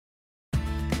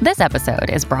This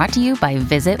episode is brought to you by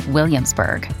Visit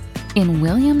Williamsburg. In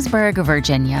Williamsburg,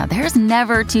 Virginia, there's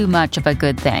never too much of a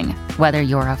good thing. Whether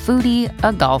you're a foodie,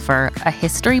 a golfer, a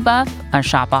history buff, a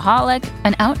shopaholic,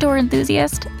 an outdoor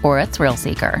enthusiast, or a thrill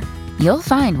seeker, you'll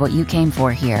find what you came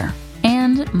for here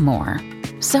and more.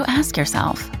 So ask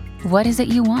yourself, what is it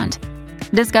you want?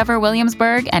 Discover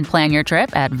Williamsburg and plan your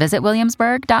trip at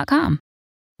visitwilliamsburg.com.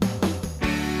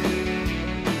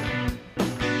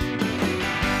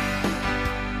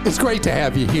 It's great to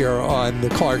have you here on the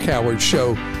Clark Howard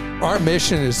Show. Our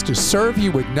mission is to serve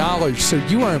you with knowledge so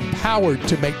you are empowered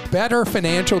to make better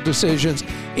financial decisions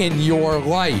in your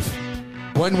life.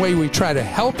 One way we try to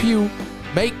help you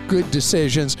make good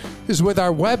decisions is with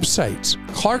our websites,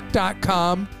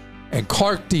 clark.com and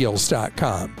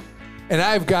clarkdeals.com. And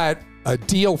I've got a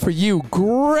deal for you.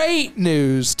 Great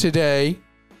news today.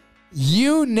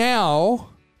 You now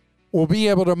will be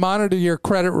able to monitor your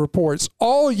credit reports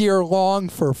all year long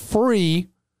for free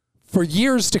for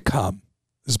years to come.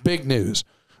 It's big news.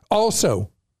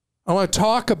 Also, I want to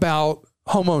talk about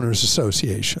homeowners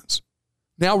associations.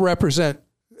 Now represent,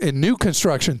 in new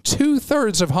construction,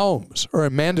 2/3 of homes are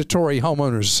in mandatory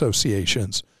homeowners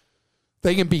associations.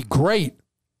 They can be great,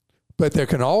 but there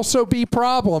can also be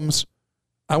problems.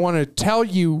 I want to tell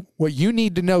you what you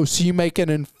need to know so you make an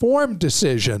informed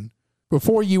decision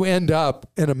before you end up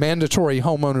in a mandatory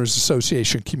homeowners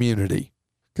association community.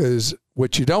 Because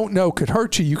what you don't know could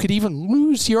hurt you. You could even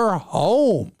lose your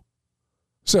home.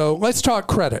 So let's talk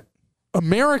credit.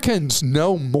 Americans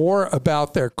know more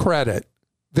about their credit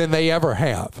than they ever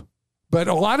have. But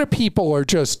a lot of people are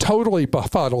just totally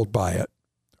befuddled by it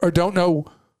or don't know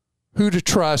who to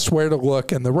trust, where to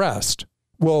look, and the rest.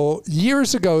 Well,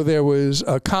 years ago, there was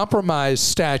a compromise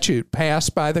statute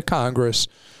passed by the Congress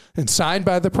and signed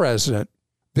by the president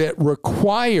that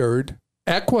required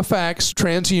Equifax,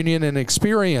 TransUnion, and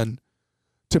Experian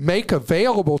to make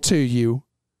available to you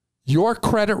your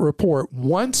credit report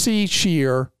once each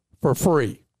year for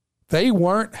free. They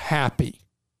weren't happy.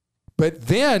 But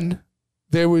then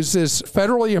there was this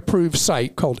federally approved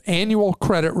site called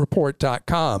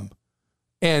annualcreditreport.com.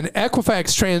 And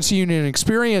Equifax, TransUnion, and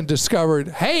Experian discovered,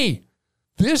 hey,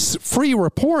 this free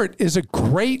report is a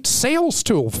great sales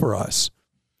tool for us.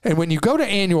 And when you go to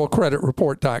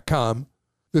annualcreditreport.com,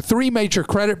 the three major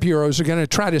credit bureaus are going to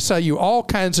try to sell you all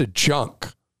kinds of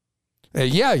junk.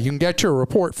 Yeah, you can get your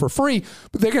report for free,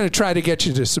 but they're going to try to get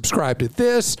you to subscribe to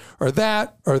this or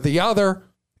that or the other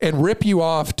and rip you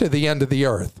off to the end of the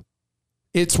earth.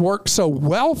 It's worked so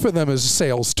well for them as a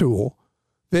sales tool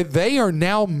that they are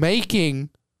now making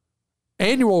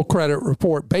annual credit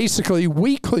report, basically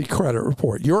weekly credit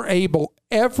report. You're able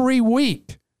every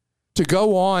week to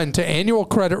go on to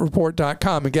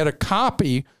annualcreditreport.com and get a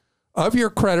copy of your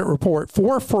credit report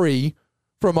for free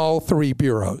from all three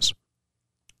bureaus.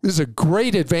 This is a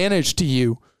great advantage to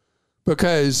you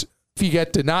because if you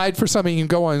get denied for something, you can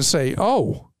go on and say,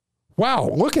 oh, wow,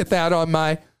 look at that on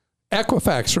my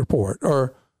Equifax report,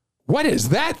 or what is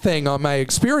that thing on my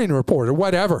Experian report, or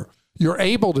whatever. You're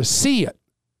able to see it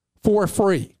for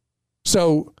free.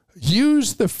 So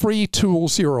use the free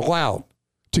tools you're allowed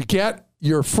to get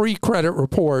your free credit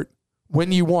report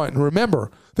when you want. And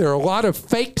remember, there are a lot of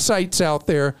fake sites out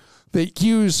there that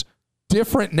use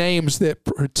different names that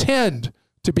pretend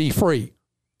to be free.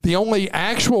 The only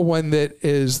actual one that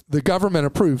is the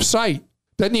government-approved site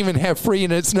doesn't even have free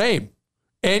in its name.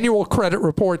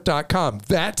 Annualcreditreport.com.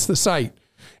 That's the site.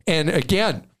 And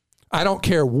again, I don't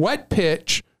care what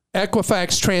pitch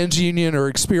Equifax, TransUnion,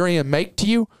 or Experian make to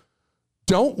you.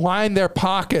 Don't line their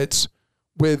pockets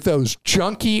with those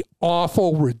junky,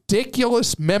 awful,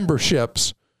 ridiculous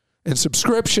memberships and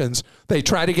subscriptions they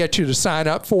try to get you to sign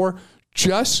up for.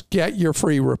 Just get your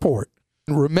free report.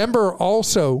 And remember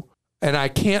also, and I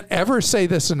can't ever say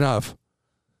this enough,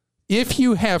 if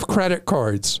you have credit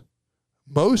cards,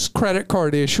 most credit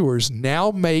card issuers now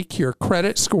make your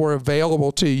credit score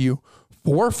available to you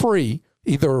for free,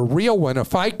 either a real one, a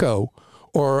FICO,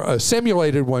 or a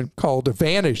simulated one called a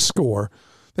Vantage Score.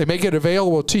 They make it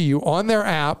available to you on their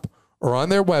app or on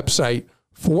their website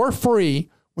for free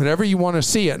whenever you want to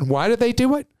see it. And why do they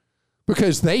do it?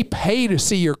 Because they pay to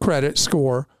see your credit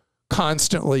score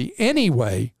constantly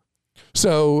anyway.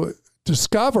 So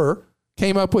Discover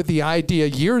came up with the idea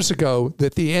years ago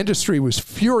that the industry was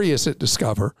furious at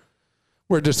Discover,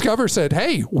 where Discover said,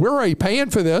 hey, we're already paying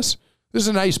for this. This is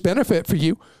a nice benefit for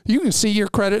you. You can see your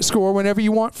credit score whenever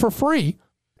you want for free.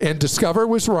 And Discover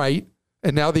was right.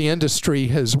 And now the industry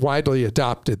has widely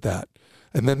adopted that.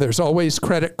 And then there's always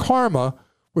Credit Karma,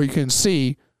 where you can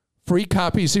see free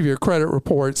copies of your credit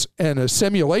reports and a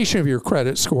simulation of your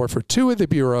credit score for two of the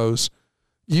bureaus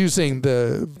using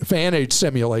the Vantage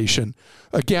simulation.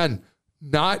 Again,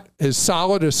 not as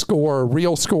solid a score, a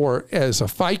real score as a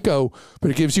FICO, but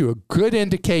it gives you a good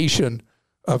indication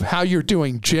of how you're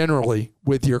doing generally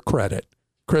with your credit.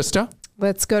 Krista?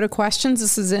 Let's go to questions.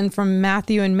 This is in from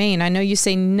Matthew in Maine. I know you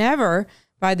say never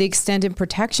buy the extended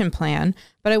protection plan,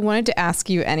 but I wanted to ask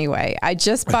you anyway. I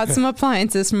just bought some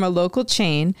appliances from a local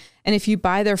chain, and if you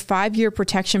buy their 5-year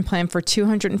protection plan for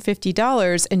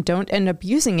 $250 and don't end up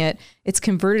using it, it's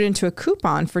converted into a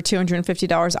coupon for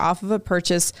 $250 off of a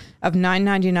purchase of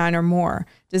 $9.99 or more.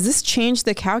 Does this change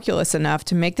the calculus enough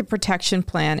to make the protection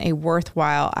plan a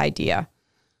worthwhile idea?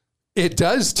 It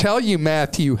does tell you,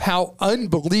 Matthew, how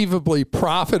unbelievably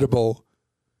profitable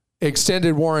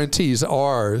extended warranties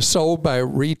are sold by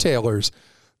retailers,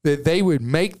 that they would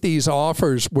make these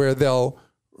offers where they'll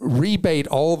rebate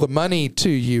all the money to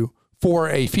you for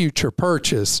a future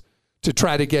purchase to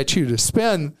try to get you to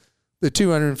spend the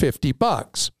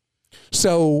 $250.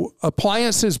 So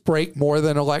appliances break more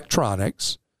than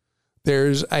electronics.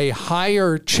 There's a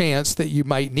higher chance that you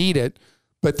might need it,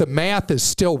 but the math is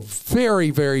still very,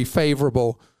 very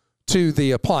favorable to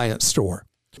the appliance store.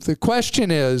 The question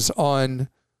is on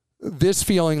this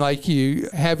feeling like you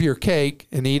have your cake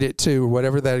and eat it too, or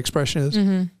whatever that expression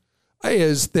is,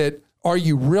 is that are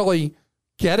you really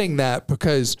getting that?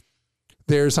 Because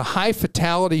there's a high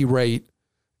fatality rate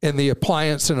in the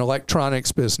appliance and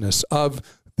electronics business of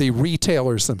the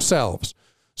retailers themselves.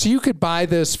 So you could buy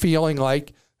this feeling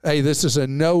like, hey, this is a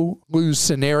no-lose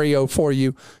scenario for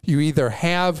you. You either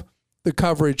have the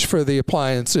coverage for the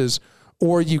appliances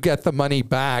or you get the money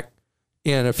back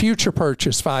in a future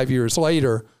purchase 5 years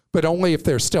later, but only if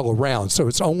they're still around. So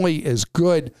it's only as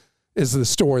good as the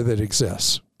store that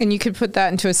exists. And you could put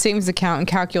that into a savings account and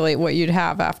calculate what you'd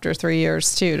have after 3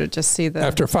 years too, to just see the...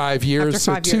 After 5 years,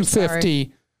 after 5 years, so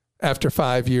 $250 after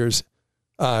 5 years.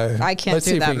 I can't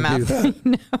do that math.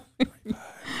 No.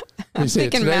 You see,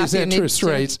 at today's interest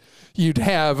rates, you'd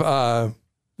have,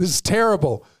 this is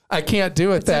terrible. I can't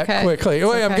do it that quickly.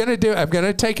 Wait, I'm going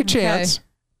to take a chance.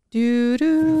 Okay.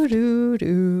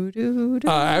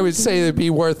 I would say it'd be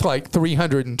worth like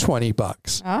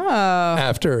 $320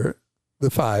 after the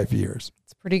 5 years.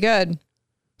 It's pretty good.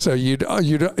 So you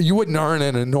wouldn't earn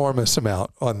an enormous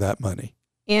amount on that money.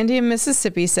 Andy in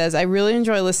Mississippi says, I really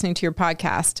enjoy listening to your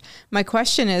podcast. My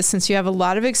question is, since you have a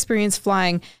lot of experience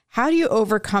flying, how do you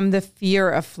overcome the fear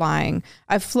of flying?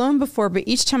 I've flown before, but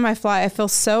each time I fly, I feel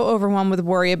so overwhelmed with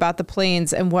worry about the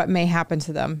planes and what may happen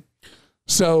to them.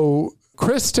 So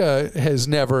Krista has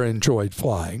never enjoyed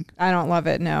flying. I don't love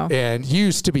it, no. And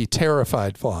used to be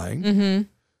terrified flying. Mm-hmm.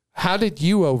 How did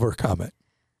you overcome it?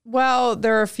 Well,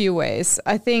 there are a few ways.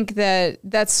 I think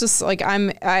that's just like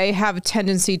I have a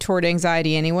tendency toward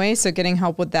anxiety anyway, so getting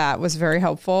help with that was very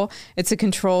helpful. It's a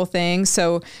control thing.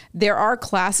 So there are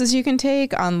classes you can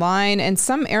take online, and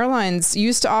some airlines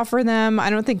used to offer them.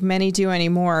 I don't think many do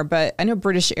anymore, but I know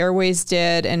British Airways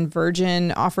did, and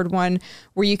Virgin offered one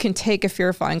where you can take a fear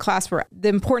of flying class, where the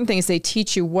important thing is they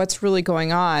teach you what's really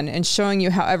going on and showing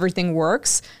you how everything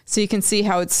works, so you can see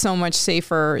how it's so much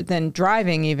safer than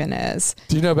driving even is.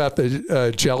 Do you know about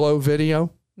the Jell-O video?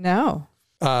 No.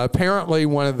 Apparently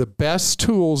one of the best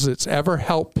tools that's ever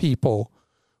helped people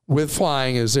with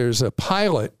flying is there's a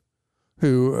pilot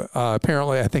who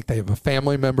apparently, I think they have a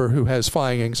family member who has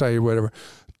flying anxiety or whatever,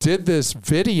 did this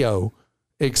video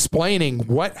explaining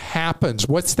what happens,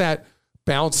 what's that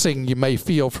bouncing you may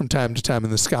feel from time to time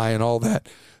in the sky and all that.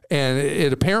 And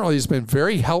it apparently has been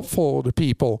very helpful to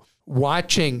people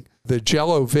watching the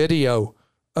Jell-O video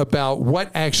about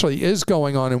what actually is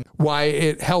going on and why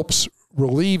it helps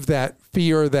relieve that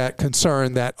fear, that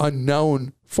concern, that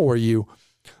unknown for you.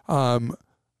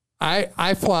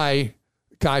 I fly,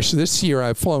 gosh, this year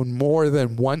I've flown more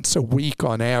than once a week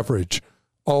on average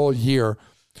all year.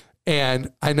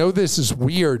 And I know this is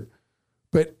weird,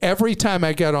 but every time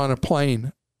I get on a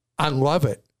plane, I love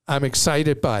it. I'm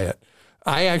excited by it.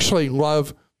 I actually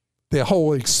love the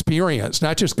whole experience,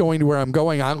 not just going to where I'm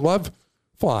going. I love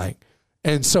flying.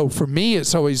 And so for me,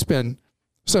 it's always been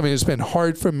something that's been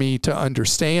hard for me to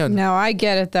understand. No, I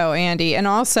get it though, Andy. And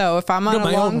also if I'm on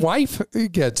my own wife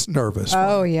gets nervous.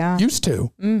 Oh, yeah. Used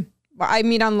to. Well, I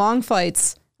mean, on long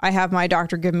flights, I have my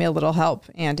doctor give me a little help,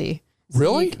 Andy. So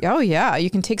really? Oh, yeah. You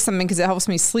can take something because it helps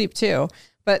me sleep too.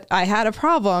 But I had a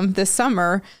problem this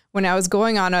summer when I was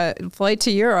going on a flight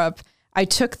to Europe. I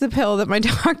took the pill that my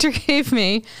doctor gave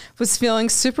me, was feeling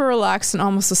super relaxed and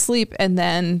almost asleep. And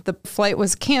then the flight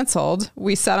was canceled.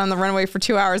 We sat on the runway for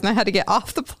 2 hours and I had to get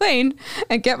off the plane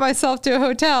and get myself to a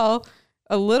hotel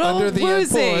a little under the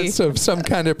woozy. Influence of some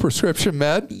kind of prescription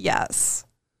med? Yes.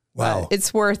 Wow.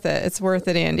 It's worth it. It's worth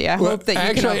it, Andy. I hope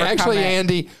that you can overcome it.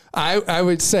 Andy, I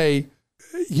would say,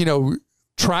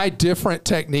 try different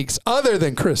techniques other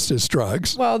than Krista's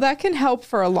drugs. Well, that can help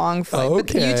for a long flight. Okay.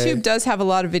 But YouTube does have a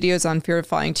lot of videos on fear of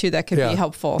flying too that could be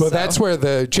helpful. Well, that's where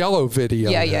the Jello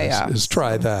video is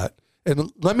try that.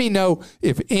 And let me know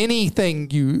if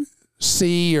anything you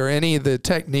see or any of the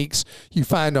techniques you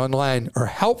find online are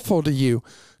helpful to you,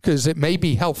 because it may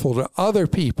be helpful to other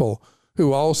people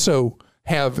who also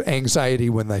have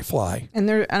anxiety when they fly. And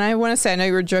I want to say, I know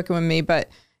you were joking with me, but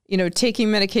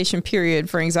taking medication period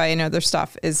for anxiety and other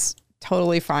stuff is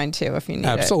totally fine too if you need it.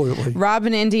 Absolutely. Rob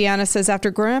in Indiana says, after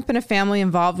growing up in a family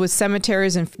involved with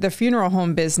cemeteries and the funeral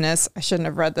home business, I shouldn't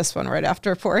have read this one right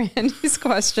after poor Andy's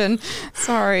question.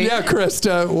 Sorry. Yeah,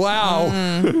 Krista.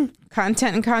 Wow.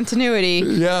 Content and continuity.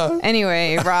 Yeah.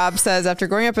 Anyway, Rob says, after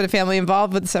growing up in a family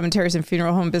involved with the cemeteries and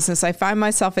funeral home business, I find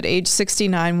myself at age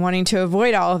 69 wanting to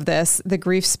avoid all of this, the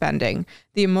grief spending,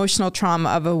 the emotional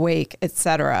trauma of a wake,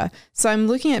 etc. So I'm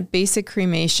looking at basic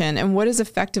cremation and what is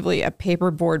effectively a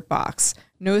paperboard box.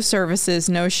 No services,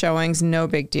 no showings, no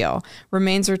big deal.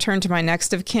 Remains returned to my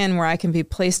next of kin where I can be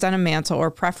placed on a mantle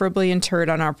or preferably interred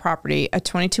on our property, a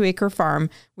 22-acre farm,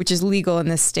 which is legal in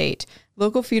this state.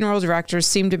 Local funeral directors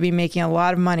seem to be making a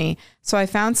lot of money, so I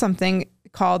found something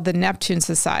called the Neptune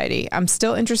Society. I'm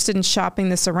still interested in shopping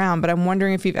this around, but I'm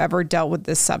wondering if you've ever dealt with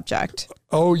this subject.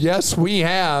 Oh, yes, we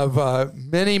have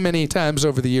many, many times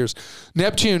over the years.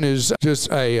 Neptune is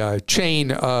just a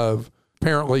chain of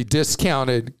apparently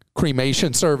discounted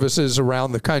cremation services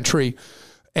around the country.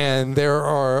 And there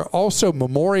are also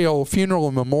funeral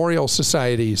and memorial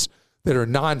societies that are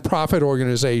nonprofit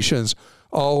organizations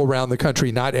all around the country,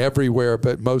 not everywhere,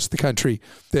 but most of the country,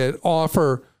 that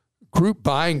offer group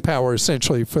buying power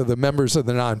essentially for the members of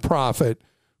the nonprofit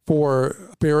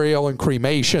for burial and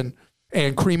cremation.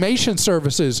 And cremation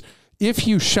services, if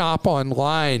you shop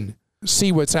online,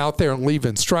 see what's out there and leave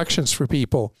instructions for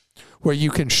people where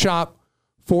you can shop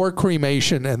for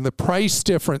cremation, and the price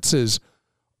differences,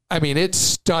 I mean, it's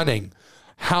stunning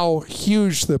how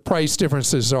huge the price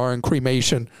differences are in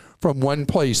cremation from one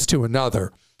place to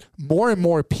another. More and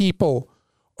more people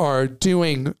are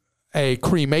doing a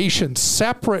cremation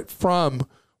separate from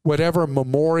whatever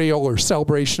memorial or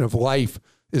celebration of life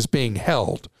is being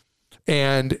held.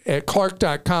 And at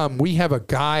Clark.com, we have a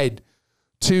guide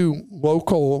to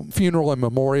local funeral and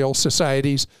memorial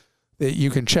societies that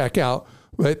you can check out.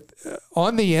 But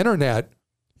on the internet,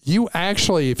 you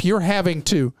actually, if you're having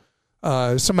to,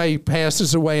 somebody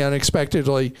passes away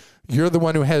unexpectedly, you're the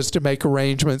one who has to make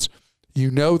arrangements.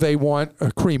 They want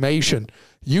a cremation.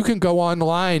 You can go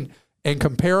online and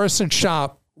comparison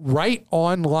shop right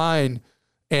online.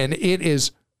 And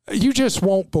you just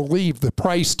won't believe the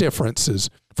price differences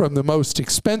from the most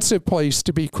expensive place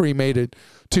to be cremated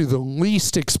to the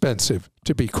least expensive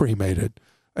to be cremated.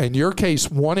 In your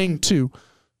case, wanting to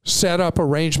set up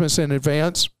arrangements in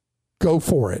advance, go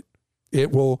for it.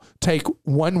 It will take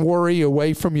one worry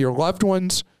away from your loved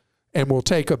ones and will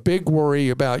take a big worry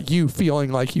about you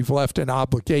feeling like you've left an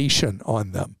obligation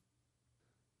on them.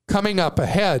 Coming up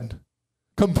ahead,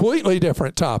 completely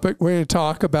different topic. We're going to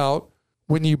talk about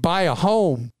when you buy a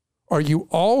home, are you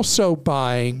also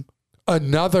buying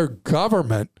another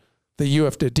government that you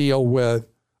have to deal with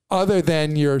other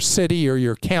than your city or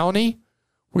your county?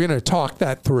 We're going to talk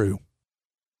that through.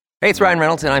 Hey, it's Ryan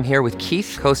Reynolds, and I'm here with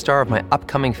Keith, co-star of my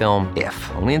upcoming film,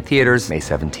 If, only in theaters May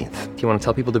 17th. Do you want to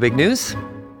tell people the big news?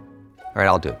 All right,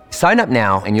 I'll do it. Sign up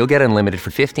now and you'll get unlimited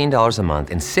for $15 a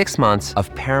month and 6 months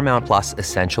of Paramount Plus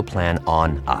Essential Plan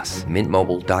on us.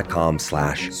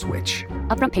 MintMobile.com/switch.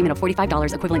 Upfront payment of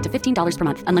 $45 equivalent to $15 per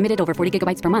month. Unlimited over 40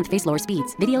 gigabytes per month. Face lower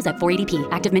speeds. Videos at 480p.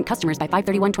 Active Mint customers by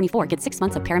 531.24 get 6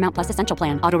 months of Paramount Plus Essential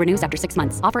Plan. Auto renews after 6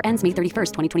 months. Offer ends May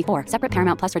 31st, 2024. Separate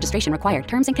Paramount Plus registration required.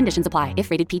 Terms and conditions apply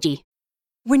if rated PG.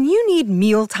 When you need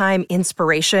mealtime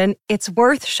inspiration, it's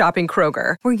worth shopping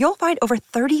Kroger, where you'll find over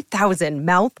 30,000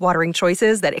 mouth-watering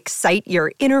choices that excite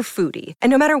your inner foodie. And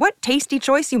no matter what tasty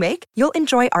choice you make, you'll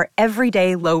enjoy our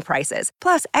everyday low prices,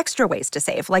 plus extra ways to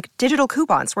save, like digital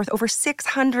coupons worth over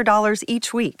 $600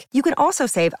 each week. You can also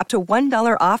save up to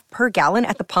 $1 off per gallon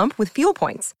at the pump with fuel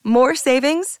points. More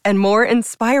savings and more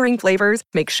inspiring flavors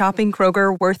make shopping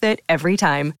Kroger worth it every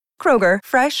time. Kroger,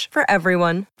 fresh for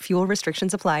everyone. Fuel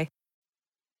restrictions apply.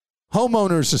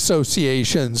 Homeowners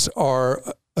associations are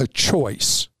a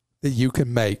choice that you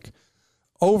can make.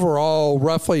 Overall,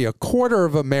 roughly a quarter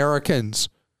of Americans,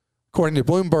 according to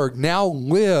Bloomberg, now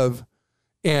live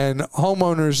in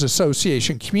homeowners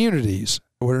association communities,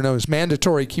 what are known as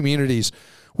mandatory communities,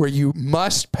 where you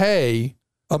must pay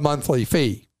a monthly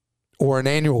fee or an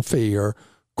annual fee or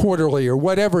quarterly or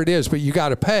whatever it is, but you got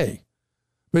to pay.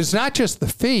 But it's not just the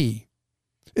fee.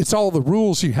 It's all the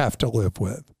rules you have to live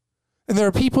with. And there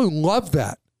are people who love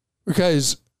that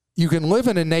because you can live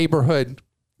in a neighborhood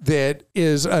that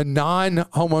is a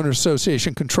non-homeowner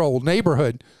association controlled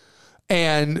neighborhood,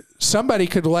 and somebody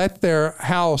could let their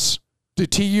house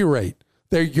deteriorate,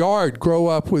 their yard grow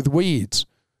up with weeds,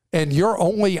 and your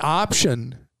only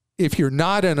option, if you're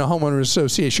not in a homeowner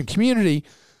association community,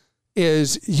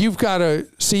 is you've got to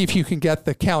see if you can get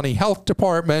the county health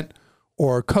department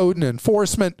or code and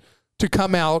enforcement to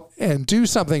come out and do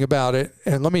something about it.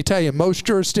 And let me tell you, most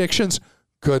jurisdictions,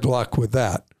 good luck with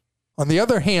that. On the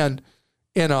other hand,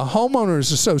 in a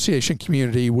homeowners association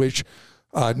community, which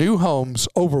new homes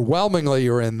overwhelmingly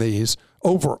are in these,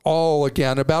 overall,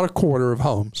 again, about a quarter of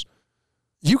homes,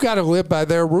 you got to live by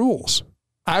their rules.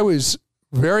 I was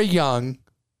very young.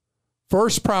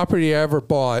 First property I ever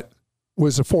bought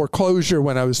was a foreclosure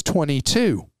when I was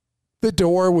 22. The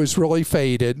door was really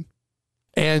faded.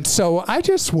 And so I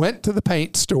just went to the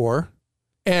paint store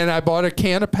and I bought a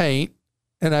can of paint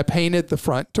and I painted the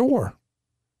front door.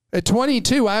 At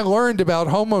 22, I learned about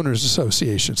homeowners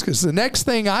associations because the next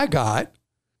thing I got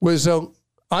was an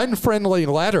unfriendly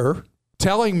letter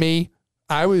telling me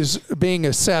I was being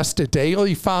assessed a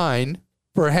daily fine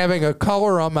for having a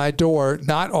color on my door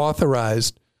not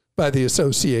authorized by the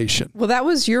association. Well, that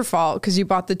was your fault because you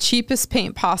bought the cheapest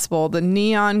paint possible, the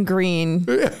neon green.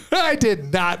 I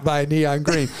did not buy neon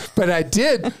green, but I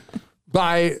did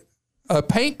buy a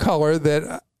paint color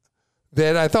that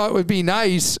I thought would be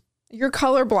nice. You're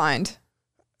colorblind.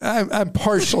 I'm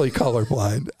partially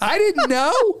colorblind. I didn't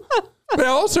know, but I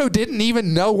also didn't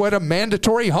even know what a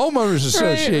mandatory homeowners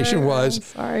association was.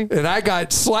 Sorry. And I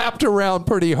got slapped around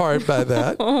pretty hard by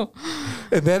that.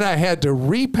 And then I had to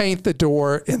repaint the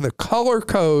door in the color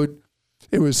code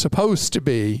it was supposed to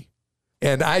be.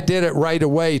 And I did it right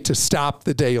away to stop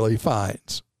the daily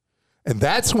fines. And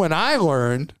that's when I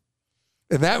learned,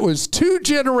 and that was 2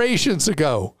 generations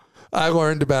ago, I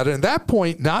learned about it. At that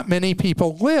point, not many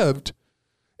people lived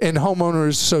in homeowners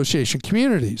association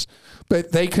communities,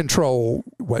 but they control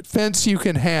what fence you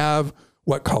can have,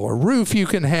 what color roof you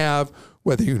can have,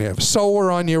 whether you can have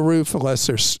solar on your roof, unless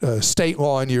there's a state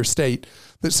law in your state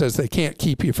that says they can't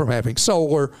keep you from having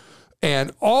solar,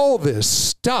 and all this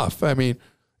stuff. I mean,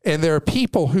 and there are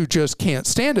people who just can't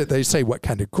stand it. They say what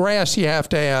kind of grass you have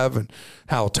to have and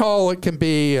how tall it can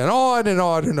be and on and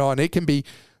on and on. It can be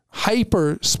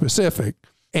hyper specific.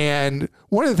 And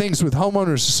one of the things with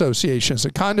homeowners associations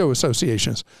and condo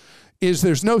associations is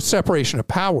there's no separation of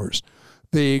powers.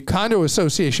 The condo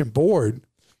association board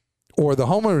or the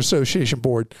homeowner association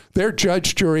board, they're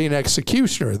judge, jury, and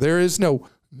executioner. There is no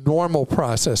normal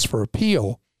process for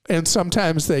appeal. And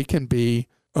sometimes they can be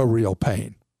a real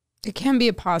pain. It can be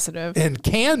a positive. And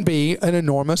can be an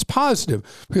enormous positive.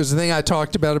 Because the thing I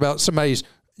talked about somebody's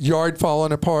yard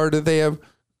falling apart, or they have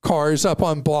cars up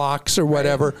on blocks or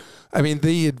whatever. Right. I mean,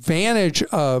 the advantage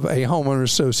of a homeowner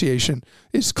association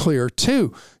is clear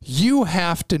too. You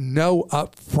have to know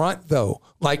up front though,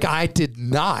 like I did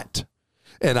not.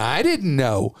 And I didn't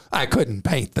know I couldn't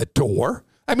paint the door.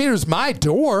 I mean, it was my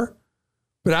door,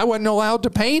 but I wasn't allowed to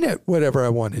paint it whatever I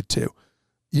wanted to.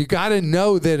 You got to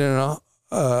know that in a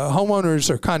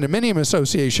homeowners or condominium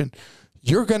association,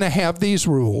 you're going to have these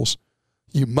rules.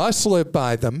 You must live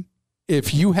by them.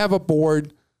 If you have a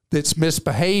board that's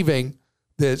misbehaving,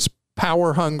 that's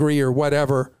power hungry or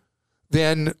whatever,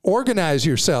 then organize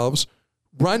yourselves,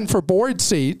 run for board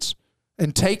seats,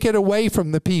 and take it away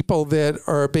from the people that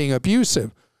are being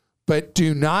abusive. But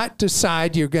do not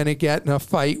decide you're going to get in a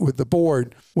fight with the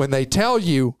board when they tell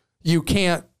you you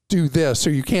can't do this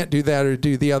or you can't do that or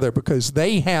do the other, because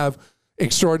they have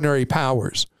extraordinary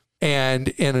powers. And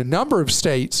in a number of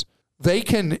states, they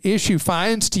can issue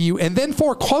fines to you and then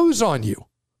foreclose on you.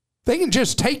 They can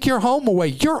just take your home away.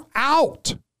 You're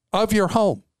out of your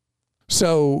home.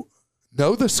 So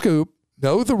know the scoop,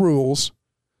 know the rules.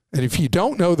 And if you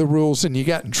don't know the rules and you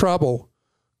get in trouble,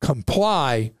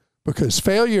 comply, because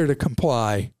failure to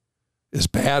comply is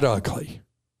bad ugly.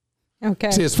 Okay.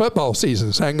 See, it's football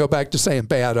season, so I can go back to saying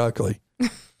bad ugly.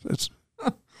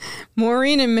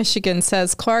 Maureen in Michigan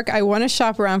says, Clark, I want to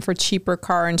shop around for cheaper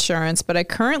car insurance, but I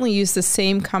currently use the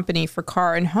same company for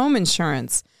car and home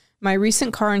insurance. My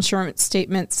recent car insurance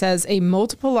statement says a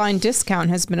multiple line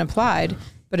discount has been applied,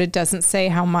 but it doesn't say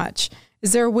how much.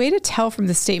 Is there a way to tell from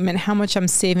the statement how much I'm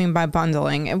saving by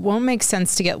bundling? It won't make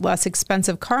sense to get less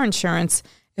expensive car insurance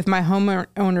if my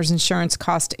homeowner's insurance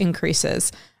cost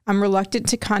increases. I'm reluctant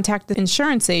to contact the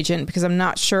insurance agent because I'm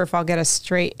not sure if I'll get a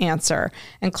straight answer.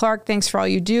 And Clark, thanks for all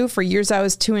you do. For years, I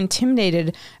was too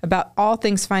intimidated about all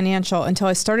things financial until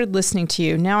I started listening to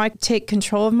you. Now I take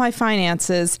control of my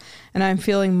finances and I'm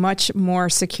feeling much more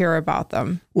secure about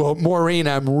them. Well, Maureen,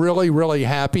 I'm really, really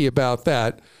happy about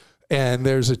that. And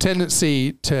there's a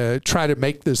tendency to try to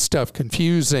make this stuff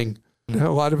confusing. A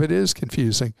lot of it is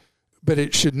confusing, but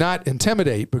it should not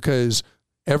intimidate, because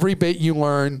every bit you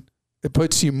learn, it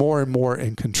puts you more and more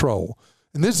in control.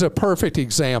 And this is a perfect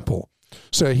example.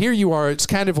 So here you are, it's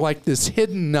kind of like this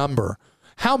hidden number.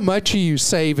 How much are you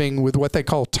saving with what they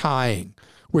call tying,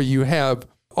 where you have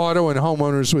auto and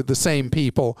homeowners with the same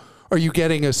people? Are you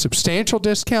getting a substantial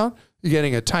discount? You're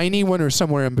getting a tiny one, or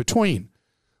somewhere in between?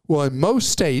 Well, in most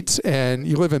states, and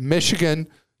you live in Michigan,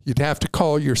 you'd have to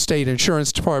call your state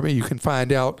insurance department. You can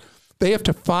find out. They have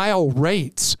to file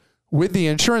rates with the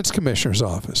insurance commissioner's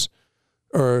office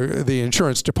or the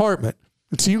insurance department.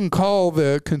 And so you can call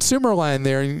the consumer line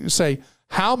there and say,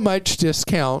 how much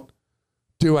discount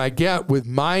do I get with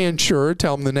my insurer?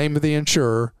 Tell them the name of the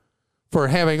insurer for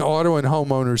having auto and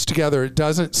homeowners together. It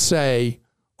doesn't say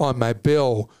on my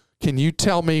bill. Can you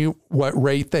tell me what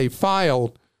rate they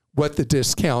filed, what the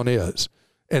discount is?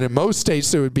 And in most states,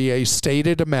 there would be a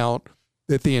stated amount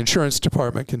that the insurance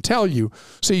department can tell you.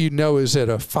 So you know, is it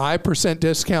a 5%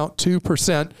 discount,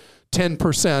 2%,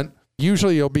 10%?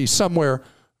 Usually it'll be somewhere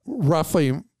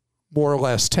roughly more or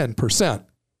less 10%.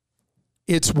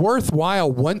 It's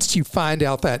worthwhile, once you find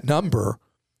out that number,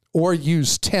 or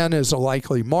use 10 as a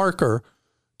likely marker,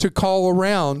 to call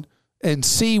around and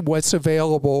see what's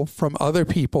available from other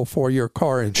people for your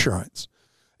car insurance.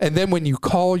 And then when you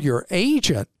call your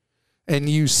agent and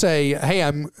you say, hey,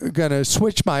 I'm going to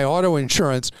switch my auto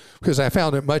insurance because I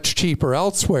found it much cheaper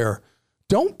elsewhere,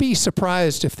 don't be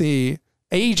surprised if the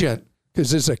agent,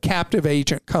 because it's a captive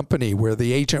agent company where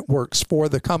the agent works for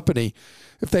the company,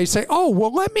 if they say, oh,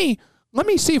 well, let me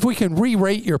see if we can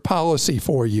re-rate your policy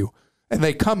for you. And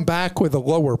they come back with a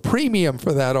lower premium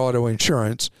for that auto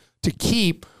insurance to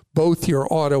keep both your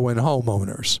auto and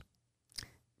homeowners.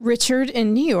 Richard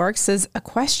in New York says, a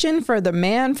question for the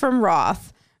man from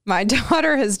Roth. My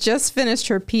daughter has just finished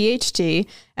her PhD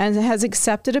and has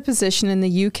accepted a position in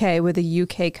the UK with a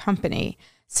UK company.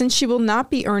 Since she will not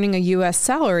be earning a U.S.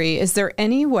 salary, is there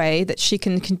any way that she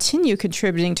can continue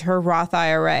contributing to her Roth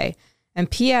IRA? And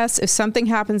P.S., if something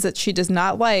happens that she does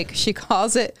not like, she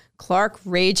calls it Clark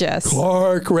Rageous.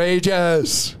 Clark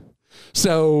Rageous.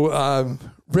 So,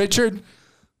 Richard,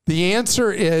 the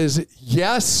answer is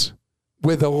yes,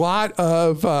 with a lot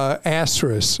of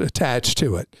asterisks attached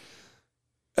to it.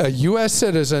 A U.S.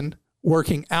 citizen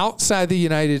working outside the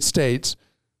United States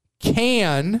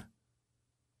can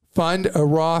fund a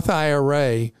Roth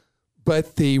IRA,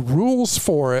 but the rules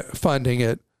for it, funding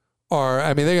it,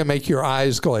 they're going to make your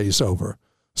eyes glaze over.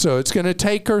 So it's going to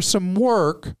take her some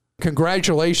work.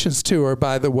 Congratulations to her,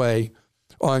 by the way,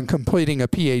 on completing a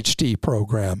PhD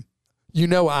program. You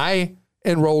know, I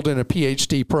enrolled in a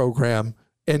PhD program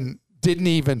and didn't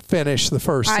even finish the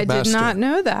first semester. I did not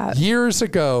know that. Years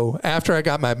ago, after I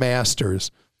got my master's,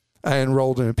 I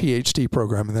enrolled in a PhD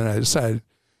program, and then I decided,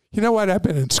 you know what, I've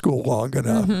been in school long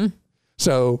enough. Mm-hmm.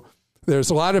 So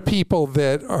there's a lot of people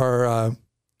that are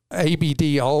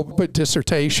ABD, all but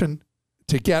dissertation.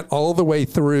 To get all the way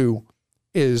through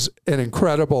is an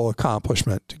incredible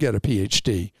accomplishment, to get a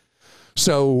PhD.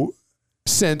 So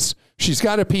since she's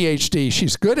got a PhD,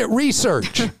 she's good at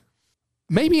research.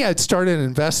 Maybe I'd start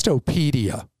an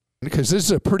Investopedia, because this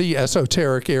is a pretty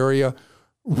esoteric area.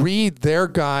 Read their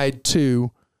guide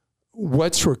to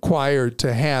what's required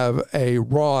to have a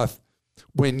Roth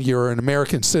when you're an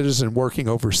American citizen working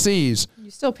overseas.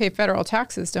 You still pay federal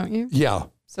taxes, don't you? Yeah.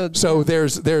 So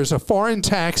there's a foreign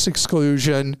tax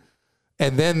exclusion,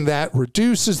 and then that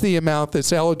reduces the amount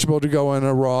that's eligible to go in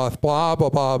a Roth, blah, blah,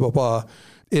 blah, blah, blah.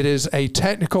 It is a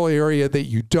technical area that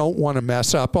you don't want to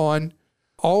mess up on.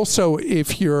 Also,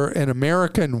 if you're an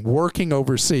American working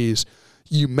overseas,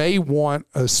 you may want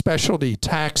a specialty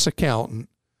tax accountant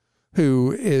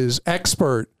who is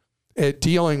expert at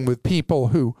dealing with people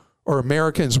who are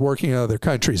Americans working in other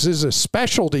countries. This is a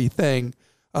specialty thing.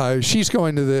 She's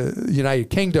going to the United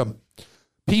Kingdom.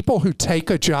 People who take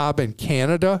a job in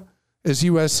Canada as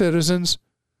U.S. citizens,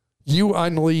 you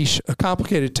unleash a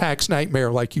complicated tax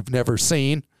nightmare like you've never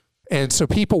seen. And so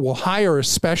people will hire a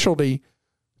specialty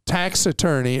tax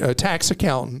attorney, a tax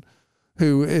accountant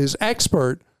who is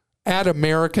expert at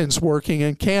Americans working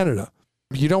in Canada.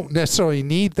 You don't necessarily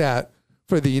need that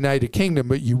for the United Kingdom,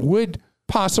 but you would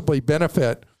possibly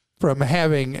benefit from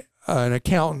having an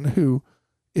accountant who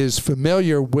is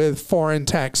familiar with foreign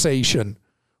taxation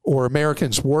or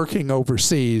Americans working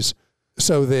overseas,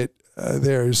 so that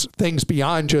there's things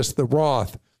beyond just the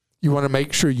Roth. You want to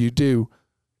make sure you do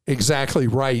exactly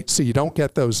right so you don't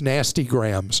get those nasty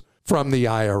grams from the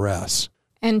IRS.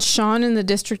 And Sean in the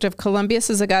District of Columbia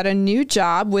says, I got a new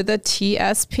job with a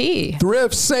TSP.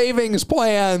 Thrift Savings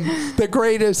Plan, the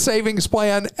greatest savings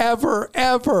plan ever.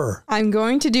 I'm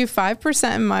going to do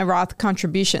 5% in my Roth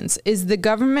contributions. Is the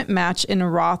government match in a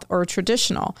Roth or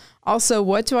traditional? Also,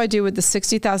 what do I do with the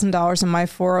 $60,000 in my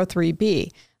 403B?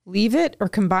 Leave it or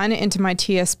combine it into my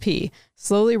TSP?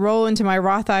 Slowly roll into my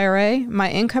Roth IRA?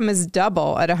 My income is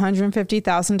double at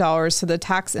 $150,000, so the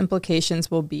tax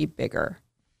implications will be bigger.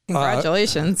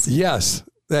 Congratulations. Yes,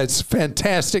 that's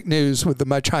fantastic news with the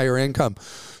much higher income.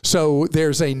 So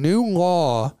there's a new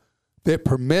law that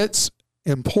permits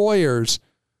employers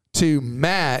to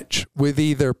match with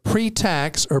either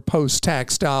pre-tax or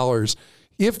post-tax dollars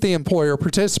if the employer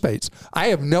participates. I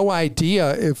have no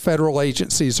idea if federal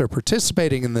agencies are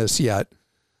participating in this yet.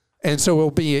 And so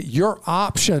it'll be at your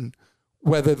option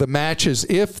whether the match is,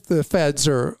 if the feds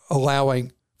are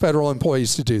allowing federal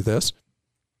employees to do this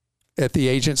at the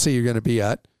agency you're going to be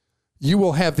at, you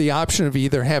will have the option of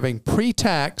either having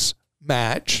pre-tax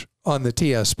match on the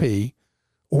TSP,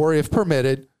 or if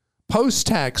permitted,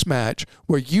 post-tax match,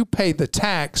 where you pay the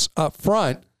tax up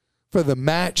front for the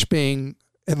match being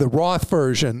in the Roth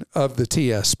version of the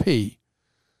TSP.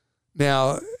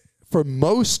 Now, for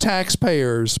most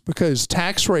taxpayers, because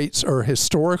tax rates are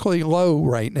historically low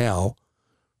right now,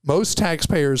 most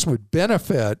taxpayers would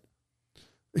benefit,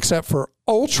 except for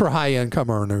ultra-high income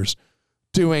earners,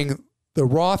 doing the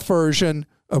Roth version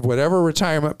of whatever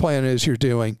retirement plan is you're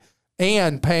doing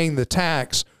and paying the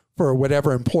tax for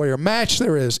whatever employer match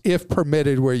there is, if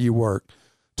permitted where you work,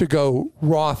 to go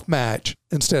Roth match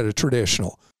instead of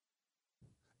traditional.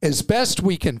 As best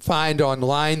we can find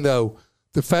online, though,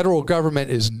 the federal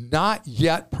government is not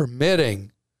yet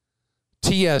permitting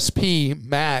TSP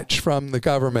match from the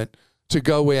government to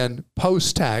go in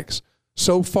post-tax.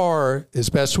 So far, as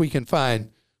best we can find,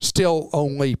 still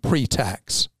only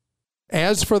pre-tax.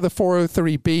 As for the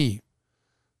 403B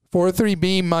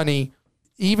money,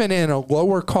 even in a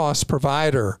lower cost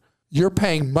provider, you're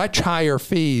paying much higher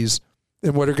fees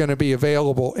than what are going to be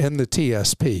available in the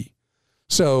TSP.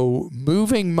 So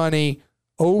moving money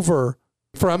over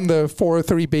from the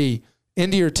 403B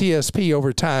into your TSP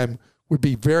over time would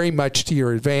be very much to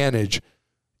your advantage,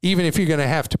 even if you're going to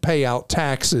have to pay out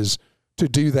taxes to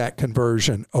do that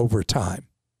conversion over time.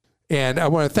 And I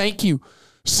want to thank you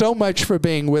so much for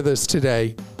being with us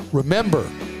today. Remember,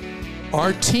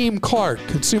 our Team Clark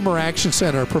Consumer Action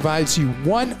Center provides you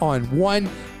one-on-one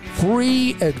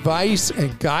free advice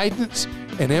and guidance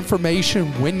and information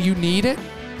when you need it.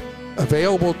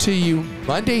 Available to you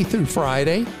Monday through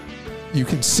Friday. You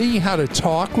can see how to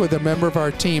talk with a member of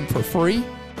our team for free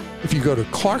if you go to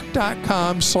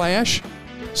clark.com/CAC.